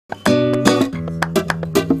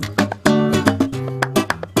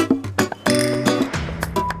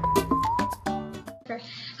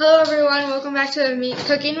welcome back to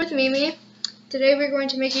Cooking with Mimi. Today we're going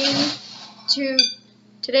to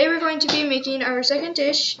be making our second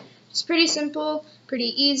dish. It's pretty simple, pretty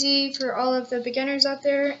easy for all of the beginners out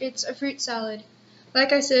there. It's a fruit salad.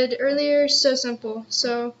 Like I said earlier, so simple.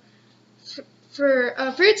 So for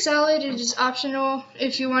a fruit salad, it is optional.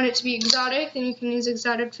 If you want it to be exotic, then you can use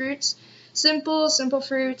exotic fruits. Simple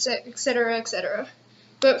fruits, etc., etc.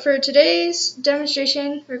 But for today's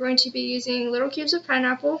demonstration, we're going to be using little cubes of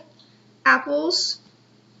pineapple, apples,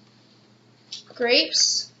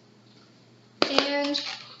 grapes, and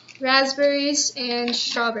raspberries and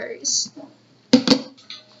strawberries.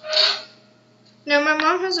 Now my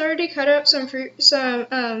mom has already cut up some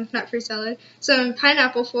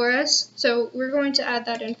pineapple for us, so we're going to add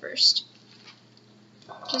that in first.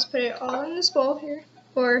 Just put it all in this bowl here,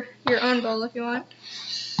 or your own bowl if you want.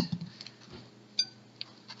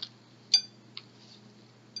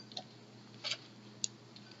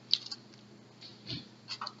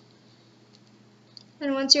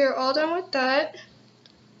 And once you're all done with that,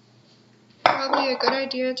 probably a good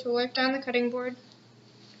idea to wipe down the cutting board.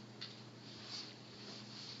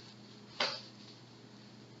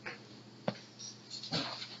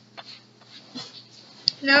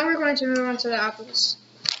 Now we're going to move on to the apples.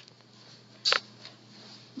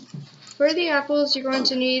 For the apples, you're going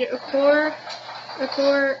to need an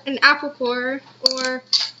apple core, or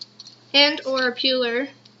a peeler,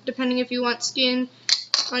 depending if you want skin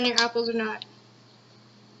on your apples or not.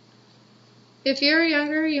 If you're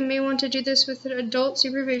younger, you may want to do this with adult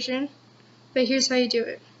supervision, but here's how you do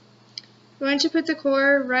it. You're going to put the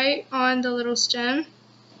core right on the little stem,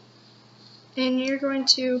 and you're going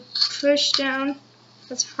to push down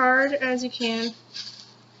as hard as you can,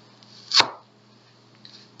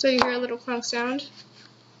 so you hear a little clunk sound,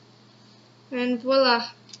 and voila!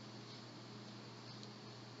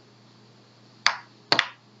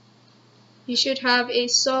 You should have a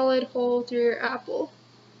solid hole through your apple.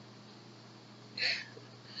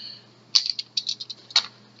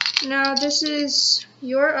 Now this is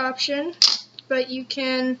your option, but you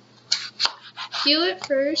can peel it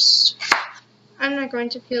first. I'm not going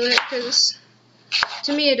to peel it because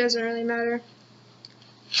to me it doesn't really matter.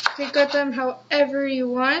 You can cut them however you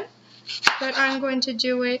want, but I'm going to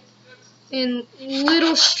do it in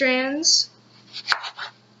little strands,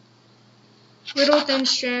 little thin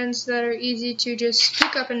strands that are easy to just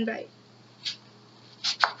pick up and bite.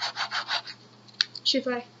 Should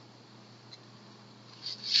fly.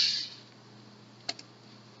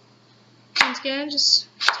 Once again, just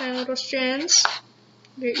tiny little strands.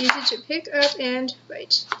 Very easy to pick up and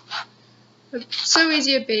bite. So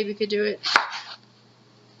easy a baby could do it.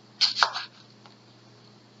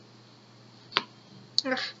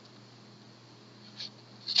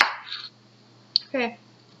 Okay.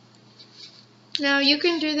 Now you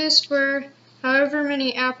can do this for however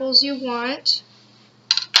many apples you want.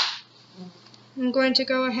 I'm going to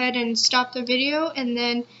go ahead and stop the video, and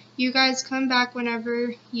then you guys come back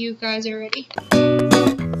whenever you guys are ready.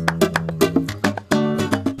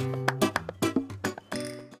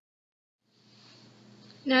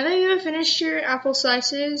 Now that you have finished your apple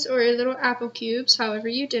slices or your little apple cubes, however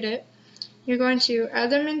you did it, you're going to add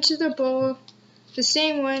them into the bowl, the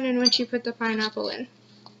same one in which you put the pineapple in.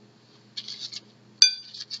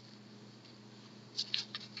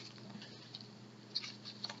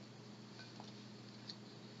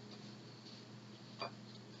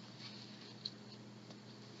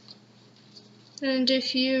 And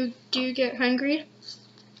if you do get hungry,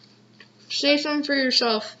 save some for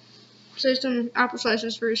yourself. Save some apple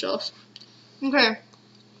slices for yourself. Okay,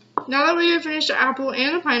 now that we have finished the apple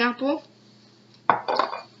and the pineapple,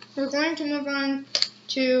 we're going to move on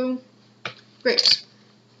to grapes.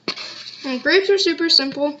 And grapes are super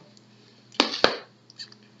simple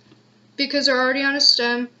because they're already on a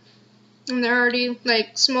stem and they're already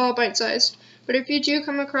like small bite-sized. But if you do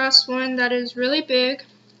come across one that is really big,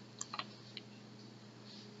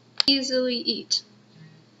 easily eat,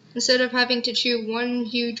 instead of having to chew one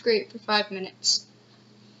huge grape for 5 minutes.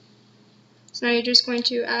 So now you're just going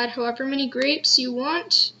to add however many grapes you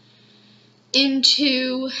want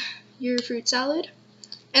into your fruit salad.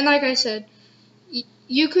 And like I said,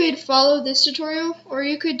 you could follow this tutorial, or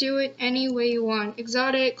you could do it any way you want.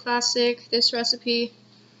 Exotic, classic, this recipe.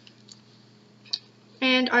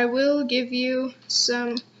 And I will give you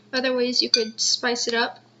some other ways you could spice it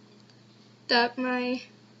up that my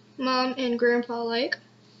mom and grandpa like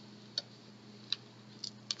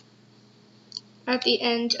at the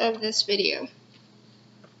end of this video.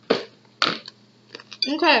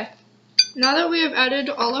 Okay, now that we have added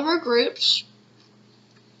all of our grapes,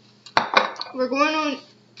 we're going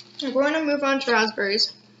to move on to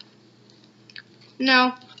raspberries.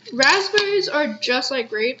 Now, raspberries are just like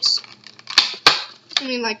grapes. I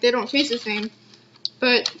mean, like, they don't taste the same,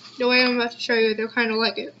 but the way I'm about to show you, they're kind of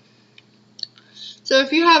like it. So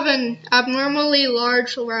if you have an abnormally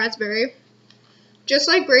large raspberry, just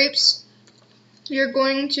like grapes, you're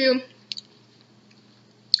going to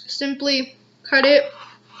simply cut it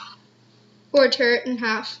or tear it in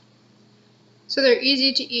half so they're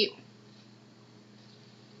easy to eat.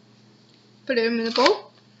 Put it in the bowl.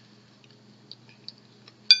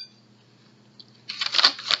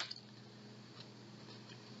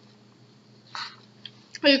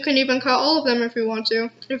 You can even cut all of them if you want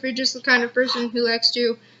to, if you're just the kind of person who likes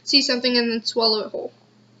to see something and then swallow it whole.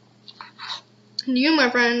 And you, my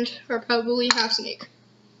friend, are probably half snake.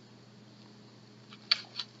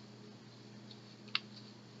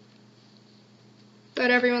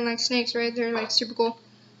 But everyone likes snakes, right? They're like super cool.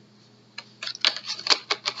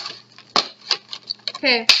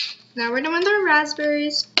 Okay, now we're done with our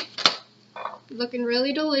raspberries. Looking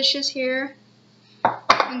really delicious here.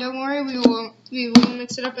 And don't worry, we will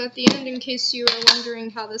mix it up at the end in case you are wondering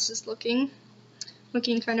how this is looking.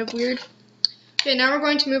 Looking kind of weird. Okay, now we're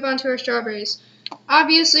going to move on to our strawberries.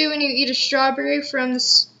 Obviously, when you eat a strawberry from the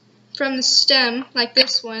stem, like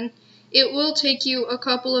this one, it will take you a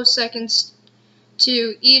couple of seconds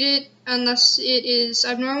to eat it, unless it is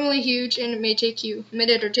abnormally huge, and it may take you a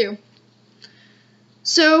minute or two.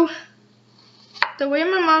 So, the way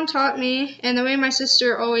my mom taught me, and the way my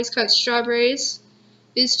sister always cuts strawberries,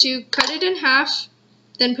 is to cut it in half,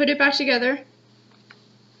 then put it back together,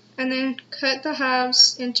 and then cut the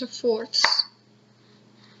halves into fourths.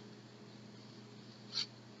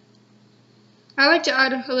 I like to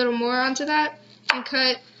add a little more onto that and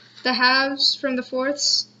cut the halves from the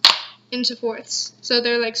fourths into fourths. So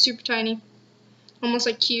they're like super tiny, almost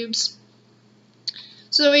like cubes.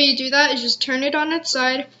 So the way you do that is just turn it on its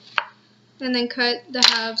side and then cut the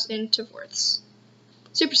halves into fourths.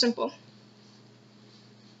 Super simple.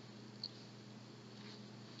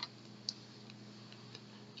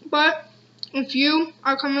 But if you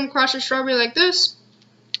are coming across a strawberry like this,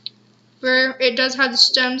 where it does have the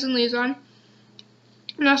stems and leaves on,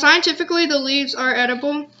 now scientifically the leaves are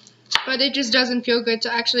edible, but it just doesn't feel good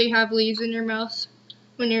to actually have leaves in your mouth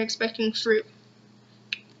when you're expecting fruit.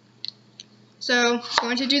 So I'm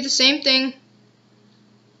going to do the same thing.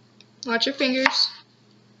 Watch your fingers.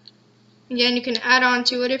 Again, you can add on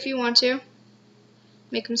to it if you want to.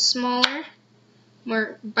 Make them smaller,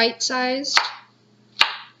 more bite-sized.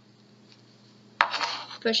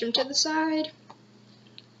 Push them to the side.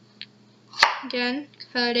 Again,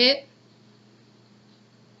 cut it.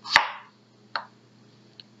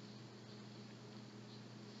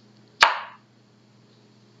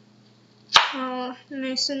 All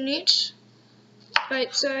nice and neat,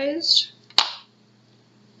 bite-sized.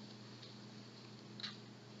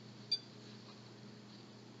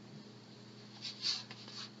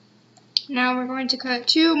 Now we're going to cut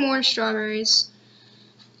 2 more strawberries.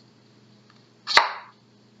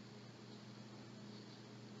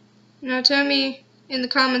 Now tell me in the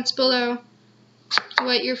comments below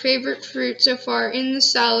what your favorite fruit so far in the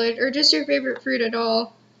salad, or just your favorite fruit at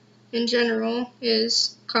all in general,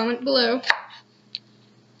 is. Comment below.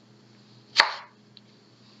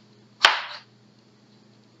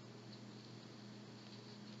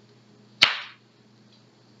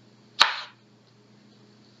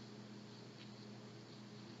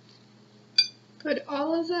 Put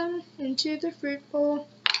all of them into the fruit bowl.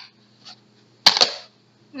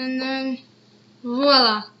 And then,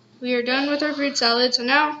 voila! We are done with our fruit salad. So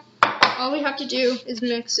now, all we have to do is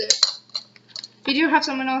mix it. If you do have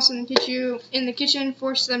someone else in the kitchen,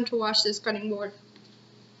 force them to wash this cutting board.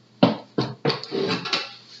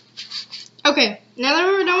 Okay, now that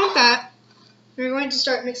we're done with that, we're going to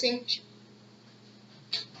start mixing.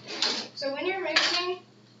 So when you're mixing,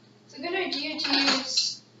 it's a good idea to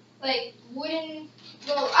use like wooden,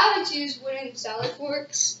 well, I like to use wooden salad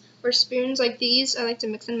forks or spoons like these. I like to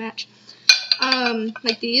mix and match,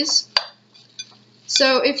 like these.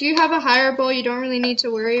 So if you have a higher bowl, you don't really need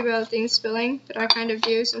to worry about things spilling, but I kind of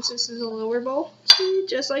do since this is a lower bowl. See,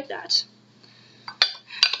 just like that.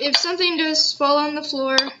 If something does fall on the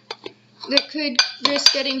floor, that could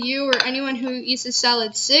risk getting you or anyone who eats the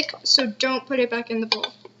salad sick, so don't put it back in the bowl.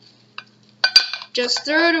 Just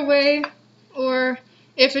throw it away, or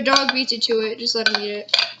if a dog beats it to it, just let him eat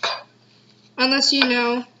it. Unless you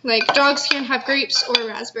know, like dogs can have grapes or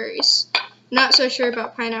raspberries. Not so sure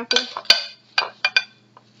about pineapple.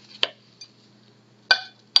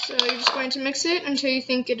 So you're just going to mix it until you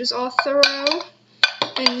think it is all thorough,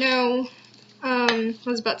 and no, I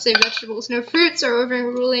was about to say vegetables, no fruits are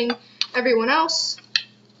overruling everyone else.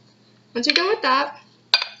 Once you're done with that,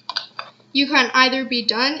 you can either be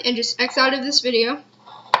done and just X out of this video,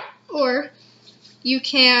 or you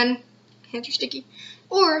can, hands are sticky,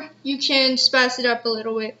 or you can spice it up a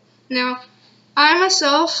little bit. Now, I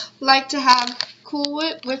myself like to have Cool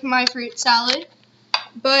Whip with my fruit salad,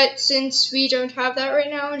 but since we don't have that right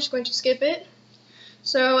now, I'm just going to skip it.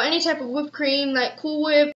 So any type of whipped cream like Cool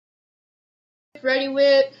Whip, Ready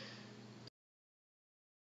Whip,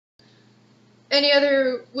 any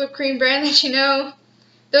other whipped cream brand that you know,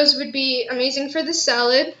 those would be amazing for the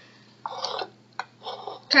salad.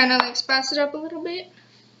 Kind of like spice it up a little bit.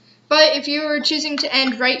 But if you were choosing to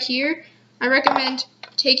end right here, I recommend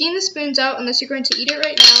taking the spoons out, unless you're going to eat it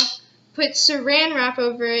right now, put saran wrap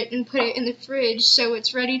over it and put it in the fridge so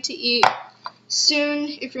it's ready to eat soon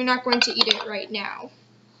if you're not going to eat it right now.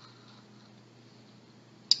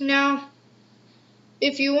 Now,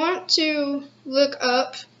 if you want to look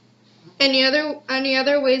up any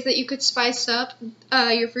other ways that you could spice up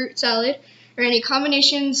your fruit salad, or any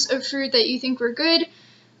combinations of fruit that you think were good,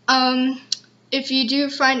 if you do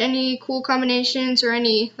find any cool combinations or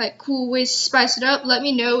any like cool ways to spice it up, let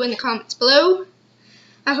me know in the comments below.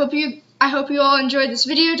 I hope you all enjoyed this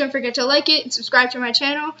video. Don't forget to like it and subscribe to my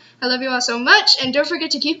channel. I love you all so much, and don't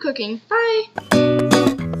forget to keep cooking. Bye!